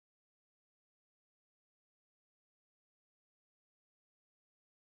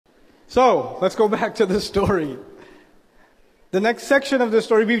So, let's go back to the story. The next section of the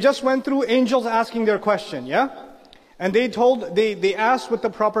story, we just went through angels asking their question, yeah? And they asked with the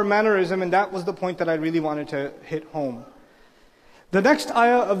proper mannerism, and that was the point that I really wanted to hit home. The next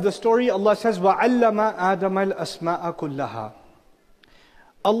ayah of the story, Allah says, وَعَلَّمَ آدَمَ الْأَسْمَاءَ كُلَّهَا.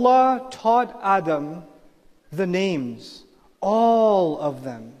 Allah taught Adam the names, all of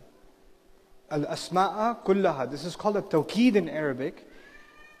them. Al-asma'a kullaha. This is called a tawqeed in Arabic.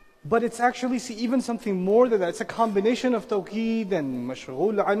 But it's actually even something more than that. It's a combination of tawqeed and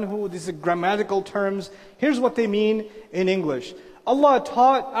mashghul anhu. These are grammatical terms. Here's what they mean in English. Allah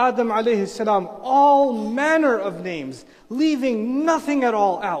taught Adam alayhi salam all manner of names, leaving nothing at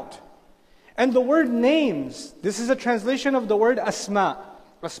all out. And the word names, this is a translation of the word asma.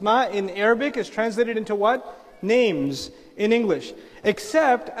 Asma in Arabic is translated into what? Names in English.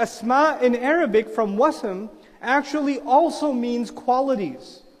 Except asma in Arabic from wasm actually also means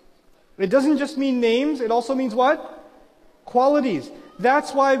qualities. It doesn't just mean names, it also means what? Qualities.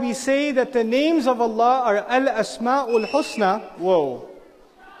 That's why we say that the names of Allah are Al-Asma'ul Husna. Whoa.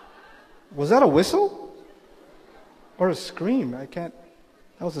 Was that a whistle? Or a scream? That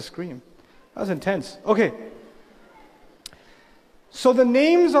was a scream. That was intense. Okay. So the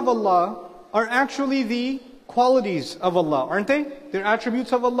names of Allah are actually the qualities of Allah, aren't they? They're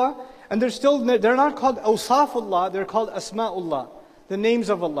attributes of Allah. And they're not called Awsafullah, they're called Asma'ullah, the names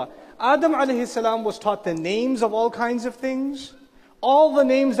of Allah. Adam alayhi salam was taught the names of all kinds of things, all the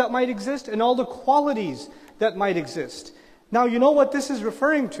names that might exist, and all the qualities that might exist. Now you know what this is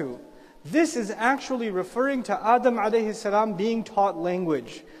referring to? This is actually referring to Adam alayhi salam being taught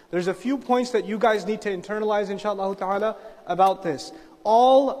language. There's a few points that you guys need to internalize, inshaAllah ta'ala, about this.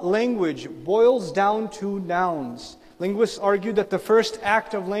 All language boils down to nouns. Linguists argue that the first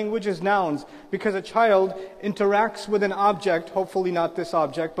act of language is nouns, because a child interacts with an object, hopefully not this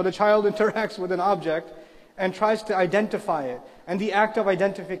object, but a child interacts with an object and tries to identify it. And the act of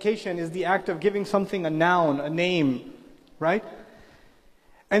identification is the act of giving something a noun, a name, right?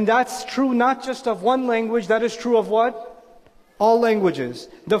 And that's true not just of one language, that is true of what? All languages.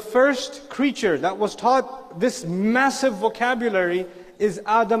 The first creature that was taught this massive vocabulary is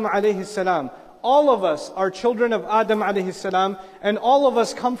Adam alayhi salam. All of us are children of Adam alayhi salam, and all of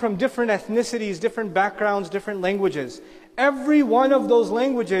us come from different ethnicities, different backgrounds, different languages. Every one of those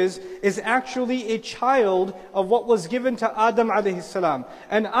languages is actually a child of what was given to Adam alayhi salam.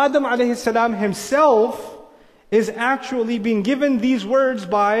 And Adam alayhi salam himself is actually being given these words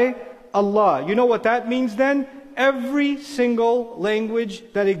by Allah. You know what that means then? Every single language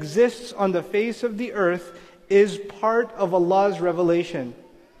that exists on the face of the earth is part of Allah's revelation.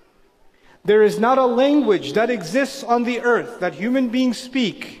 There is not a language that exists on the earth that human beings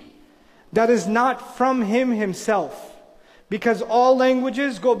speak that is not from Him Himself. Because all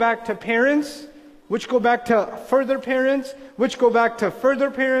languages go back to parents, which go back to further parents, which go back to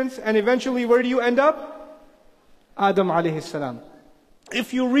further parents, and eventually where do you end up? Adam alayhi salam.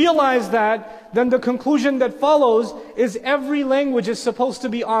 If you realize that, then the conclusion that follows is every language is supposed to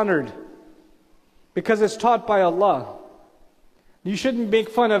be honored, because it's taught by Allah. You shouldn't make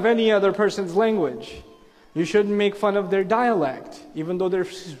fun of any other person's language. You shouldn't make fun of their dialect, even though they're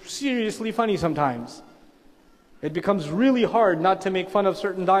seriously funny sometimes. It becomes really hard not to make fun of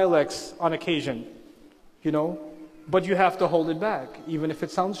certain dialects on occasion, you know. But you have to hold it back, even if it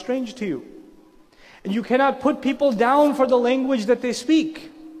sounds strange to you. And you cannot put people down for the language that they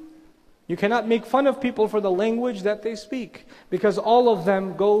speak. You cannot make fun of people for the language that they speak, because all of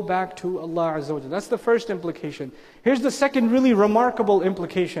them go back to Allah Azza wa Jalla. That's the first implication. Here's the second really remarkable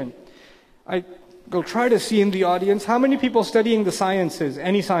implication. I will try to see in the audience, how many people studying the sciences,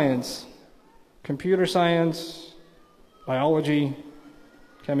 any science? Computer science, biology,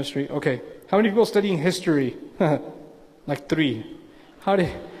 chemistry, okay. How many people studying history? Like 3. How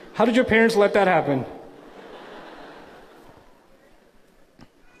did your parents let that happen?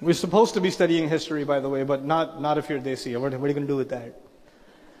 We're supposed to be studying history, by the way, but not if you're Desi. What are you going to do with that?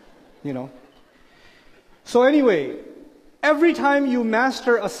 You know. So anyway, every time you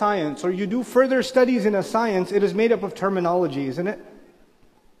master a science or you do further studies in a science, it is made up of terminology, isn't it?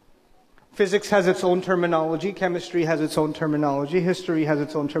 Physics has its own terminology, chemistry has its own terminology, history has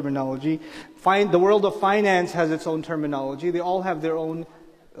its own terminology, the world of finance has its own terminology. They all have their own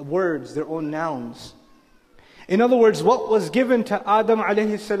words, their own nouns. In other words, what was given to Adam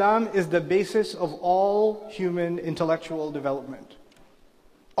alayhi salam is the basis of all human intellectual development.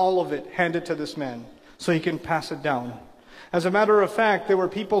 All of it handed to this man, so he can pass it down. As a matter of fact, there were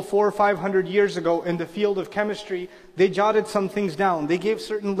people 400 or 500 years ago in the field of chemistry. They jotted some things down. They gave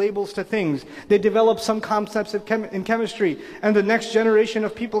certain labels to things. They developed some concepts in chemistry. And the next generation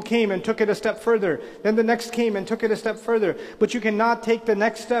of people came and took it a step further. Then the next came and took it a step further. But you cannot take the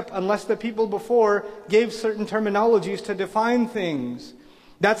next step unless the people before gave certain terminologies to define things.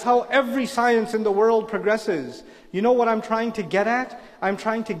 That's how every science in the world progresses. You know what I'm trying to get at? I'm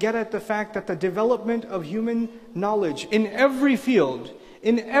trying to get at the fact that the development of human knowledge in every field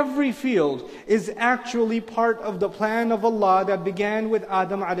is actually part of the plan of Allah that began with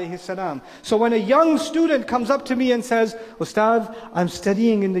Adam alayhi salam. So when a young student comes up to me and says, Ustad, I'm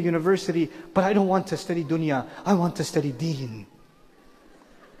studying in the university, but I don't want to study dunya, I want to study deen.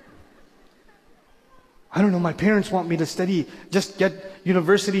 I don't know, my parents want me to study, just get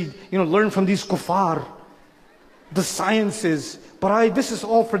university, learn from these kuffar, the sciences, but this is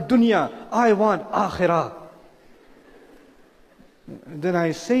all for dunya, I want akhirah. Then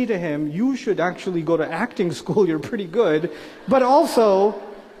I say to him, you should actually go to acting school, you're pretty good, but also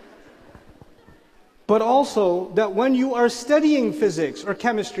that when you are studying physics or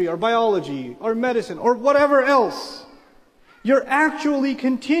chemistry or biology or medicine or whatever else, you're actually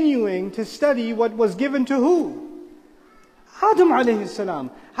continuing to study what was given to who? Adam alayhi salam.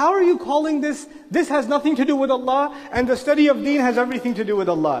 How are you calling this? This has nothing to do with Allah, and the study of deen has everything to do with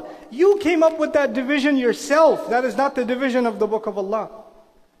Allah. You came up with that division yourself. That is not the division of the Book of Allah.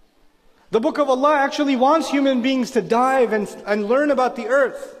 The Book of Allah actually wants human beings to dive and learn about the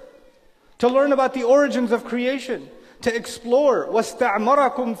earth, to learn about the origins of creation, to explore.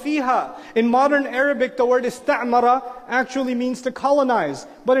 وَاسْتَعْمَرَكُمْ فِيهَا. In modern Arabic, the word istamara actually means to colonize.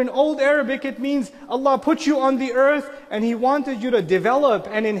 But in old Arabic, it means Allah put you on the earth and He wanted you to develop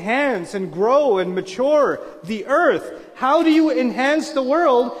and enhance and grow and mature the earth. How do you enhance the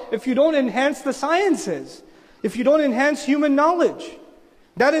world if you don't enhance the sciences? If you don't enhance human knowledge?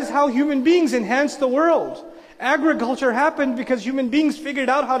 That is how human beings enhance the world. Agriculture happened because human beings figured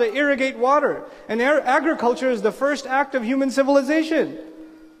out how to irrigate water. And agriculture is the first act of human civilization.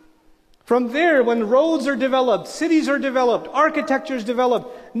 From there, when roads are developed, cities are developed, architecture is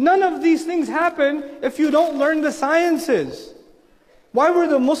developed, none of these things happen if you don't learn the sciences. Why were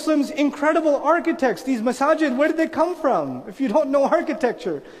the Muslims incredible architects? These masajid, where did they come from? If you don't know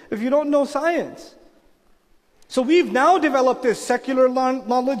architecture, if you don't know science. So we've now developed this secular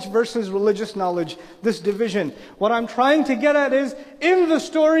knowledge versus religious knowledge, this division. What I'm trying to get at is, in the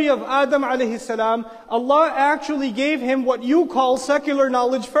story of Adam alayhi salam, Allah actually gave him what you call secular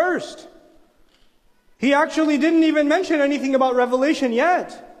knowledge first. He actually didn't even mention anything about revelation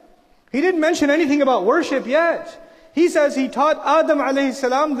yet. He didn't mention anything about worship yet. He says he taught Adam alayhi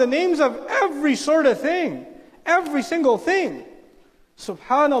salam the names of every sort of thing. Every single thing.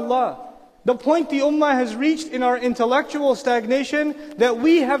 Subhanallah. The point the ummah has reached in our intellectual stagnation, that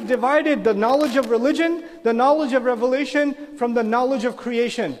we have divided the knowledge of religion, the knowledge of revelation, from the knowledge of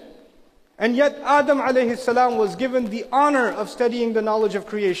creation. And yet Adam alayhi salam was given the honor of studying the knowledge of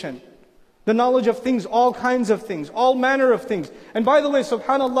creation. The knowledge of things, all kinds of things, all manner of things. And by the way,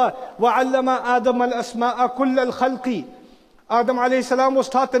 subhanallah, وَعَلَّمَ آدَمَ الْأَسْمَاءَ كُلَّ الْخَلْقِ. Adam alayhi salam was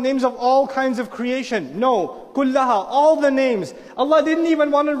taught the names of all kinds of creation. No, kullaha, all the names. Allah didn't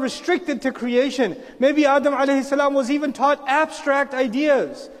even want to restrict it to creation. Maybe Adam alayhi salam was even taught abstract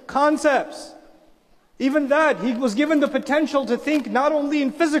ideas, concepts. Even that, he was given the potential to think not only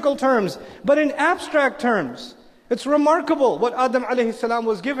in physical terms, but in abstract terms. It's remarkable what Adam alayhi salam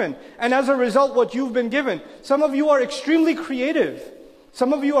was given. And as a result, what you've been given. Some of you are extremely creative.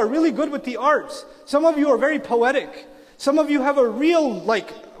 Some of you are really good with the arts. Some of you are very poetic. Some of you have a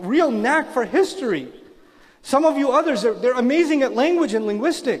real knack for history. Some of you others, they're amazing at language and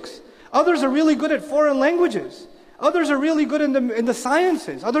linguistics. Others are really good at foreign languages. Others are really good in the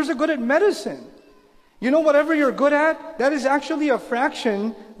sciences. Others are good at medicine. You know, whatever you're good at, that is actually a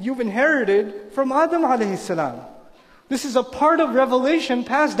fraction you've inherited from Adam alayhi salam. This is a part of revelation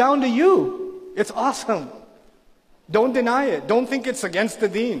passed down to you. It's awesome. Don't deny it. Don't think it's against the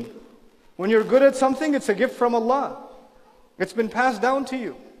deen. When you're good at something, it's a gift from Allah. It's been passed down to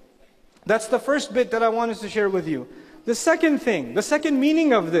you. That's the first bit that I wanted to share with you. The second thing, the second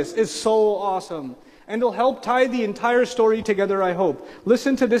meaning of this is so awesome. And it'll help tie the entire story together, I hope.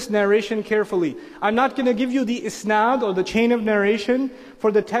 Listen to this narration carefully. I'm not going to give you the isnad or the chain of narration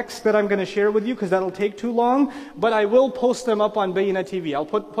for the text that I'm going to share with you, because that'll take too long. But I will post them up on Bayyinah TV. I'll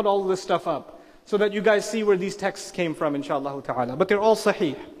put all of this stuff up so that you guys see where these texts came from, inshallah ta'ala. But they're all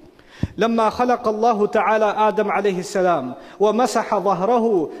sahih. لما خلق الله تعالى آدم عليه السلام ومسح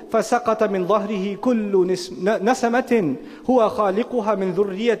ظهره فسقط من ظهره كل نسمة هو خالقها من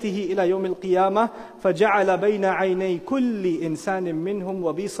ذريته إلى يوم القيامة فجعل بين عيني كل إنسان منهم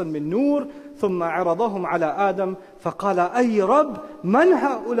وبيصا من نور ثم عرضهم على آدم فقال أي رب من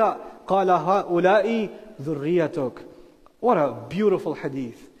هؤلاء قال هؤلاء ذريتك. What a beautiful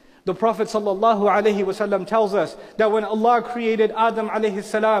hadith. The Prophet ﷺ tells us that when Allah created Adam alayhi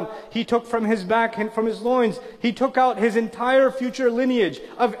salam, He took from his back and from his loins, He took out his entire future lineage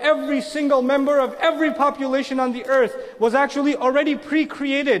of every single member of every population on the earth was actually already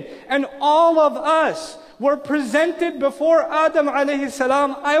pre-created. And all of us were presented before Adam alayhi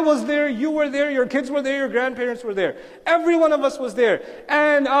salam. I was there, you were there, your kids were there, your grandparents were there. Every one of us was there.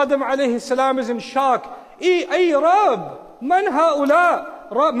 And Adam alayhi salam is in shock. Ay Rabb, man ha'ula?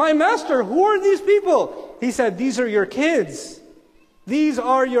 My master, who are these people? He said, these are your kids. These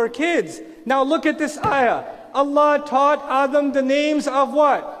are your kids. Now look at this ayah. Allah taught Adam the names of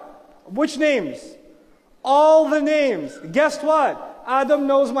what? Which names? All the names. Guess what? Adam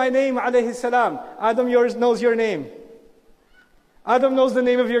knows my name, alayhi salam. Adam knows your name. Adam knows the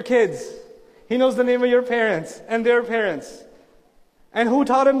name of your kids. He knows the name of your parents and their parents. And who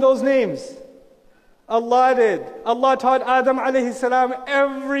taught him those names? Allah did. Allah taught Adam alayhi salam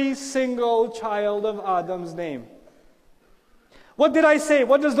every single child of Adam's name. What did I say?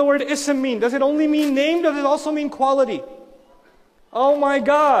 What does the word ism mean? Does it only mean name? Does it also mean quality? Oh my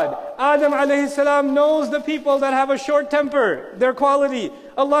God. Adam alayhi salam knows the people that have a short temper, their quality.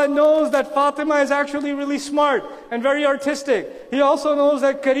 Allah knows that Fatima is actually really smart and very artistic. He also knows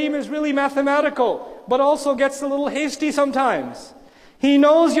that Kareem is really mathematical, but also gets a little hasty sometimes. He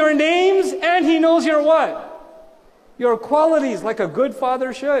knows your names and He knows your what? Your qualities, like a good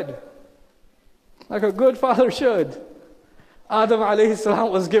father should. Like a good father should. Adam alayhi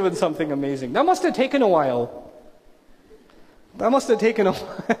salam was given something amazing. That must have taken a while. That must have taken a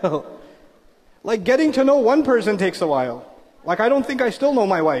while. Like getting to know one person takes a while. Like I don't think I still know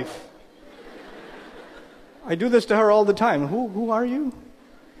my wife. I do this to her all the time. Who are you?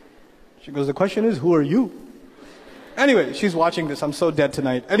 She goes, the question is, who are you? Anyway, she's watching this. I'm so dead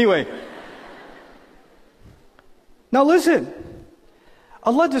tonight. Anyway. Now listen.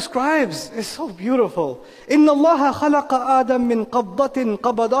 Allah describes, it's so beautiful. إِنَّ اللَّهَ خَلَقَ آدَمْ مِنْ قَبْضَةٍ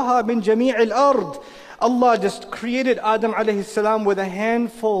قَبَضَهَا مِنْ جَمِيعِ الْأَرْضِ. Allah just created Adam alayhi salam with a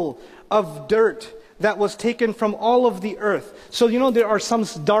handful of dirt that was taken from all of the earth. So you know there are some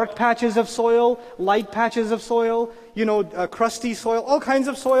dark patches of soil, light patches of soil, crusty soil, all kinds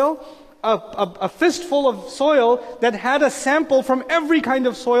of soil. A fistful of soil that had a sample from every kind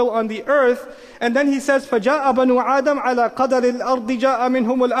of soil on the earth. And then he says, فَجَاءَ بَنُو آدَمْ عَلَى قَدَرِ الْأَرْضِ جَاءَ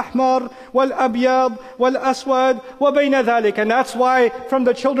مِنْهُمُ الْأَحْمَرُ وَالْأَبْيَضُ وَالْأَسْوَدُ وَبَيْنَ ذَلِكَ. And that's why from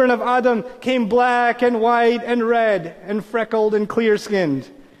the children of Adam came black and white and red and freckled and clear-skinned.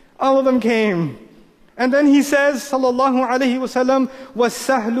 All of them came. And then he says, sallallahu alayhi wasallam,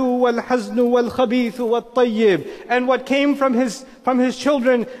 وَالسَّهْلُ وَالْحَزْنُ وَالْخَبِيثُ وَالطَّيِّبُ. And what came from his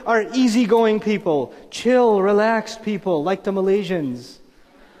children are easygoing people, chill, relaxed people, like the Malaysians.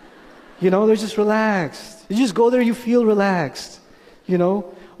 They're just relaxed. You just go there, you feel relaxed.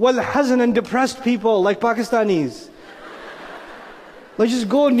 وَالْحَزْنُ and depressed people, like Pakistanis. Like just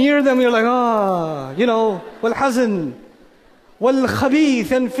go near them, you're like, وَالْحَزْنُ.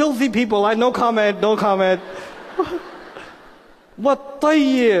 وَالْخَبِيث and filthy people. No comment.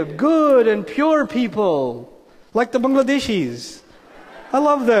 وَالطَّيِّبُ good and pure people. Like the Bangladeshis. I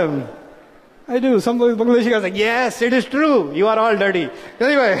love them. I do. Some Bangladeshi guys are like, yes, it is true. You are all dirty.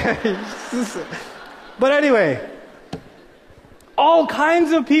 Anyway. But anyway. All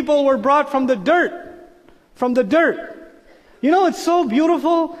kinds of people were brought from the dirt. From the dirt. It's so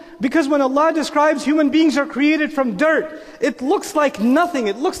beautiful because when Allah describes human beings are created from dirt, it looks like nothing.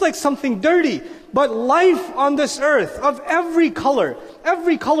 It looks like something dirty. But life on this earth of every color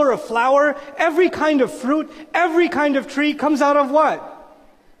of flower, every kind of fruit, every kind of tree comes out of what?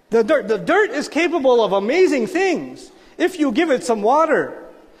 The dirt. The dirt is capable of amazing things if you give it some water.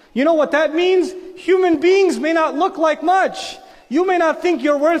 You know what that means? Human beings may not look like much. You may not think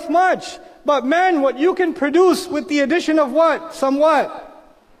you're worth much. But man, what you can produce with the addition of what? Some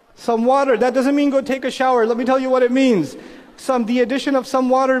water. That doesn't mean go take a shower. Let me tell you what it means. The addition of some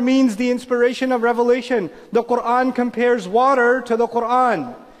water means the inspiration of revelation. The Quran compares water to the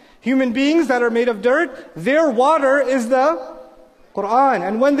Quran. Human beings that are made of dirt, their water is the Quran.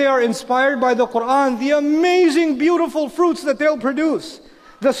 And when they are inspired by the Quran, the amazing, beautiful fruits that they'll produce,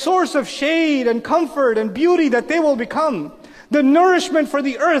 the source of shade and comfort and beauty that they will become, the nourishment for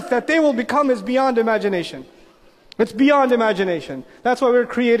the earth that they will become is beyond imagination. It's beyond imagination. That's why we're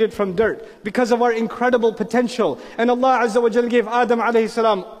created from dirt, because of our incredible potential. And Allah Azza wa Jal gave Adam alayhi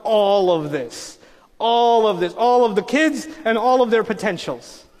salam all of this. All of this. All of the kids and all of their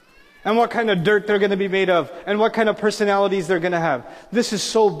potentials. And what kind of dirt they're going to be made of, and what kind of personalities they're going to have. This is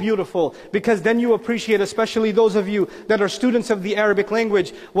so beautiful, because then you appreciate, especially those of you that are students of the Arabic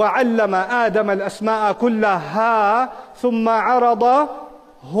language, وَعَلَّمَ آدَمَ الْأَسْمَاءَ كُلَّهَا ثُمَّ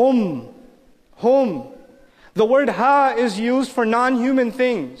عَرَضَهُمْ. The word ha is used for non-human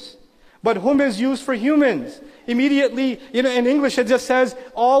things, but hum is used for humans. Immediately, in English it just says,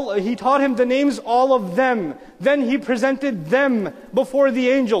 he taught him the names, all of them. Then he presented them before the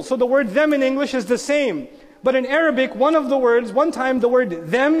angels. So the word them in English is the same. But in Arabic, one time the word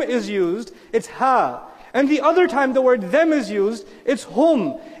them is used, it's ha. And the other time the word them is used, it's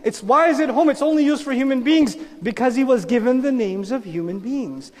hum. Why is it hum? It's only used for human beings. Because he was given the names of human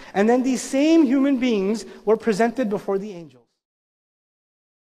beings. And then these same human beings were presented before the angels.